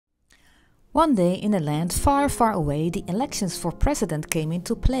One day in a land far, far away, the elections for president came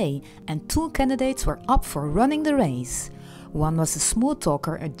into play and two candidates were up for running the race. One was a smooth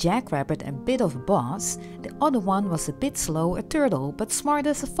talker, a jackrabbit and bit of a boss. The other one was a bit slow, a turtle, but smart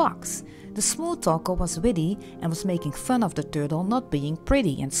as a fox. The smooth talker was witty and was making fun of the turtle not being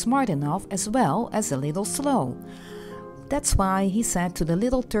pretty and smart enough as well as a little slow. That's why he said to the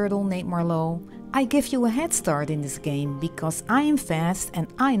little turtle named Marlowe, "I give you a head start in this game because I am fast and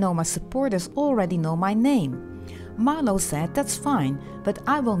I know my supporters already know my name." Marlowe said, "That's fine, but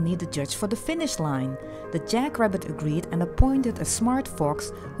I will need a judge for the finish line." The jackrabbit agreed and appointed a smart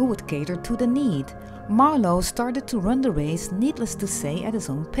fox who would cater to the need. Marlowe started to run the race, needless to say, at his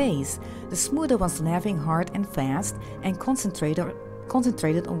own pace. The smoother was laughing hard and fast and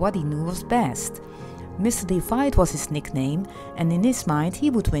concentrated on what he knew was best. Mr. Divide was his nickname, and in his mind he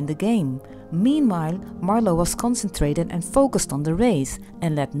would win the game. Meanwhile, Marlowe was concentrated and focused on the race,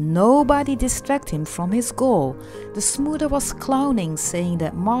 and let nobody distract him from his goal. The smoother was clowning, saying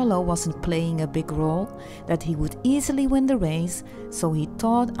that Marlowe wasn't playing a big role, that he would easily win the race, so he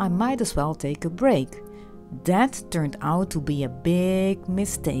thought I might as well take a break. That turned out to be a big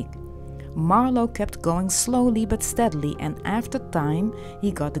mistake. Marlowe kept going slowly but steadily, and after time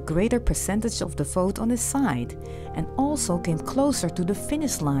he got a greater percentage of the vote on his side and also came closer to the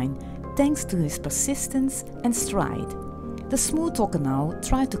finish line thanks to his persistence and stride. The smooth talker now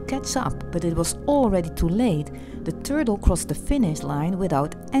tried to catch up, but it was already too late. The turtle crossed the finish line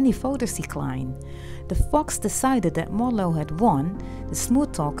without any voters' decline. The fox decided that Marlowe had won. The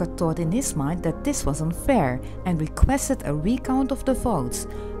smooth talker thought in his mind that this was unfair and requested a recount of the votes.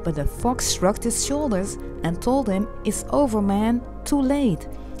 But the fox shrugged his shoulders and told him, "It's over, man, too late.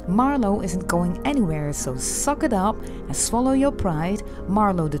 Marlowe isn't going anywhere, so suck it up and swallow your pride.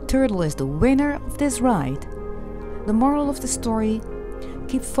 Marlowe the turtle is the winner of this ride." The moral of the story: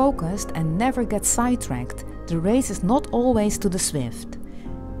 keep focused and never get sidetracked. The race is not always to the swift.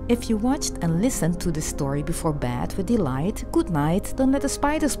 If you watched and listened to this story before bed with delight, good night, don't let the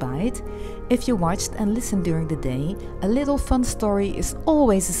spiders bite. If you watched and listened during the day, a little fun story is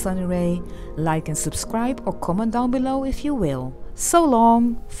always a sunny ray. Like and subscribe or comment down below if you will. So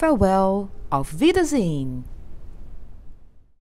long, farewell, auf Wiedersehen!